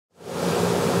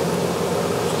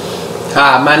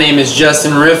Hi, my name is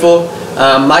Justin Riffle.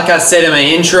 Like I said in my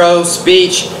intro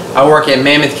speech, I work at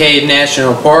Mammoth Cave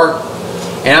National Park,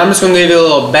 and I'm just going to give you a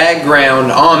little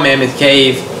background on Mammoth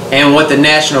Cave and what the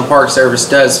National Park Service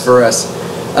does for us.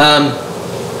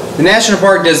 The National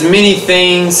Park does many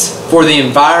things for the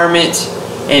environment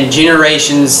and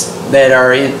generations that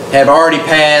have already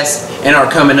passed and are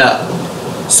coming up.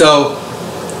 So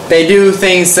they do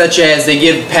things such as they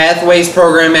give pathways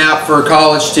program out for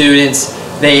college students.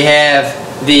 They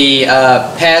have the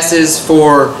passes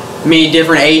for many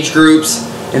different age groups,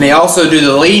 and they also do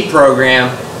the LEAD program,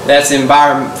 that's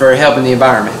environment for helping the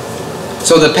environment.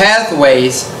 So the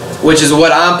pathways, which is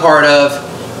what I'm part of,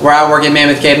 where I work at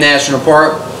Mammoth Cave National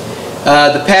Park,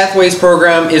 the pathways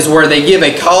program is where they give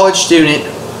a college student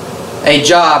a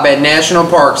job at National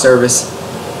Park Service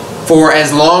for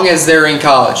as long as they're in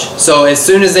college. So as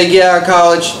soon as they get out of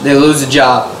college, they lose a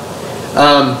job.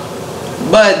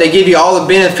 But they give you all the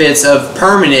benefits of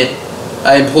permanent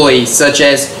employees, such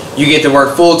as you get to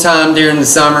work full-time during the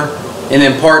summer and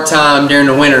then part-time during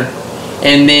the winter.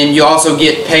 And then you also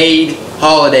get paid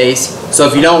holidays. So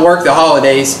if you don't work the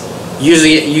holidays,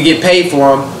 usually you get paid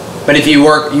for them. But if you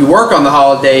work on the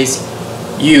holidays,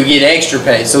 you get extra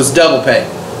pay. So it's double pay.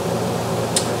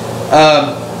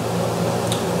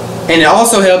 And it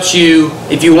also helps you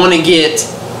if you want to get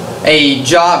a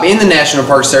job in the National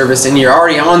Park Service and you're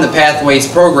already on the Pathways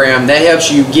program. That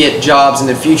helps you get jobs in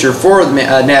the future for the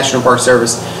National Park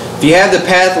Service. If you have the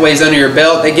Pathways under your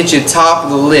belt, that gets you top of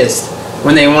the list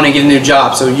when they want to get a new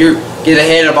job. So you get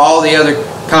ahead of all the other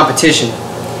competition.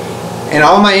 And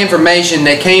all my information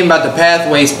that came about the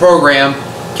Pathways program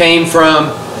came from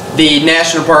the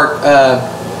National Park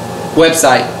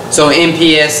website, so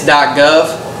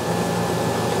NPS.gov.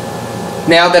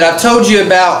 Now that I've told you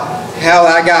about how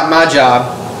I got my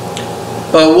job,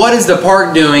 but what is the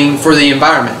park doing for the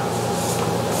environment?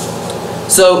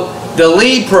 So the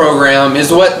LEAD program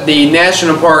is what the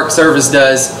National Park Service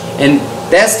does, and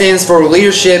that stands for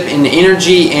Leadership in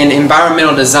Energy and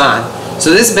Environmental Design. So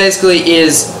this basically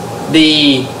is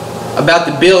about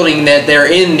the building that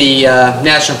they're in the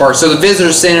National Park, so the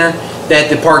visitor center that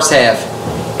the parks have.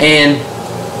 And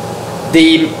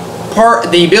the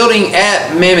building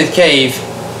at Mammoth Cave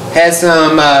has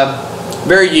some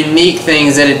very unique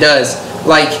things that it does.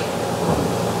 Like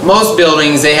most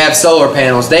buildings, they have solar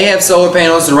panels. They have solar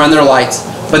panels to run their lights,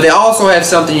 but they also have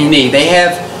something unique. They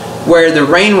have where the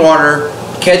rainwater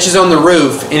catches on the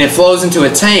roof and it flows into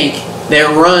a tank that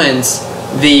runs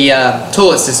the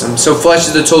toilet system, so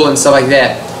flushes the toilet and stuff like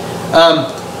that.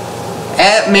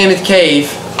 At Mammoth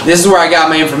Cave, this is where I got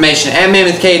my information. At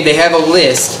Mammoth Cave, they have a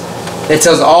list that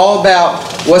tells all about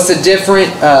what's the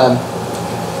different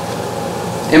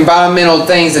environmental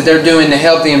things that they're doing to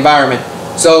help the environment.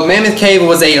 So Mammoth Cave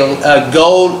was a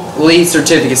gold LEED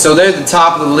certificate, so they're at the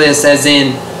top of the list as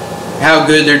in how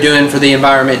good they're doing for the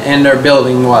environment and their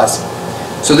building was.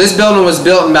 So this building was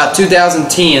built in about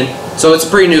 2010, so it's a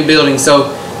pretty new building,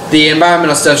 so the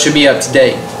environmental stuff should be up to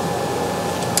date.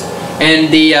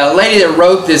 And the lady that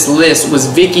wrote this list was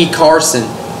Vicki Carson.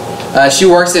 She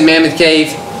works at Mammoth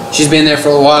Cave. She's been there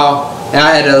for a while, and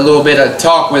I had a little bit of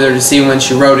talk with her to see when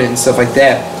she wrote it and stuff like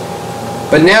that.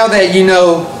 But now that you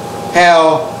know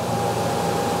how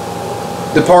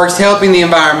the park's helping the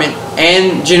environment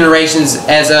and generations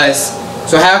as us,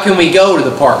 so how can we go to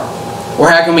the park? Or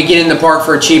how can we get in the park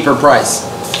for a cheaper price?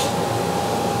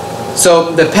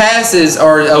 So the passes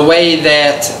are a way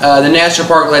that the National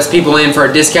Park lets people in for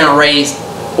a discount rate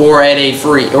or at a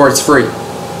free, or it's free.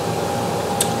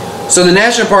 So the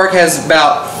National Park has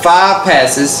about 5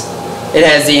 passes. It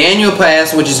has the annual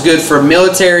pass, which is good for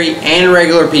military and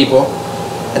regular people,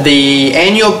 the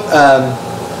annual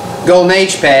Golden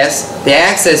Age pass, the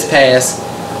access pass,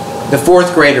 the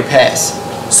 4th grader pass.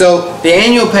 So the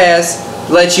annual pass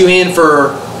lets you in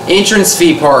for entrance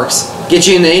fee parks, get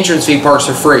you in the entrance fee parks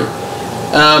for free.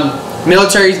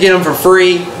 Militaries get them for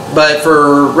free, but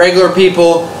for regular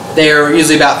people they're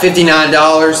usually about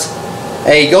 $59.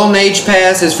 A Golden Age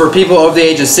pass is for people over the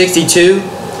age of 62.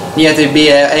 You have to be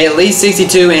at least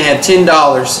 62 and have $10.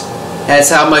 That's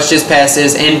how much this pass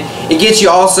is, and it gets you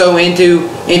also into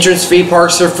entrance fee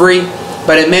parks for free.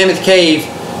 But at Mammoth Cave,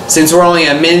 since we're only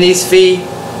amenities fee,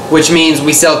 which means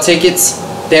we sell tickets,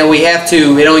 that we have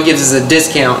to, it only gives us a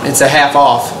discount. It's a half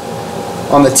off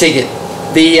on the ticket.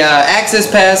 The access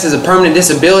pass is a permanent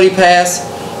disability pass.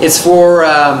 It's for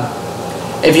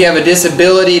if you have a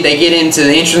disability, they get into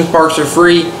the entrance parks for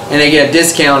free and they get a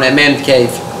discount at Mammoth Cave.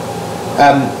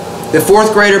 The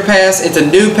 4th grader pass, it's a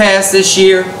new pass this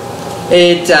year.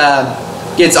 It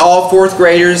gets all 4th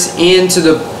graders into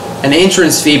the an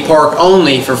entrance fee park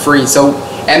only for free. So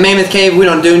at Mammoth Cave, we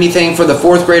don't do anything for the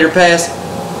 4th grader pass,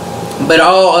 but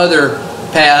all other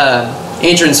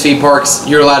entrance fee parks,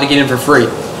 you're allowed to get in for free.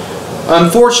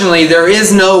 Unfortunately, there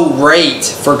is no rate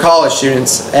for college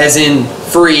students, as in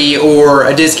free or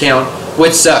a discount,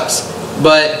 which sucks.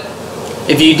 But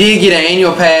if you did get an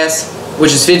annual pass,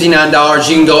 which is $59,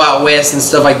 you can go out west and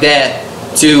stuff like that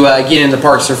to get in the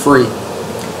parks for free.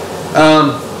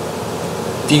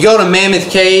 If you go to Mammoth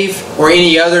Cave or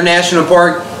any other national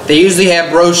park, they usually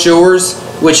have brochures,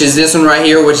 which is this one right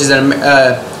here, which is an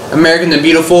American the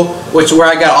Beautiful, which is where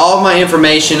I got all of my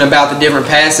information about the different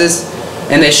passes,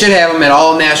 and they should have them at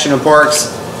all national parks.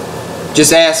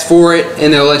 Just ask for it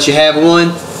and they'll let you have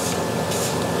one.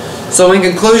 So in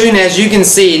conclusion, as you can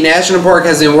see, National Park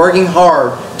has been working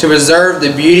hard to preserve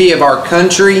the beauty of our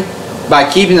country by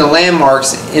keeping the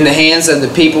landmarks in the hands of the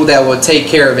people that will take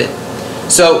care of it.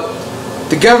 So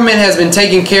the government has been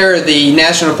taking care of the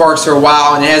national parks for a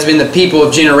while, and it has been the people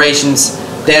of generations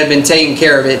that have been taking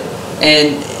care of it,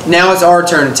 and now it's our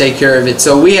turn to take care of it.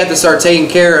 So we have to start taking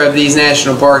care of these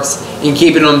national parks and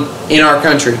keeping them in our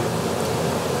country.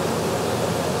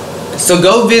 So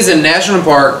go visit a national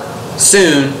park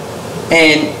soon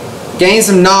and gain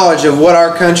some knowledge of what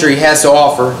our country has to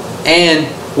offer and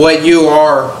what you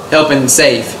are helping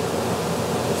save.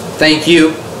 Thank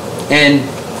you, and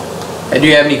do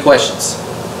you have any questions?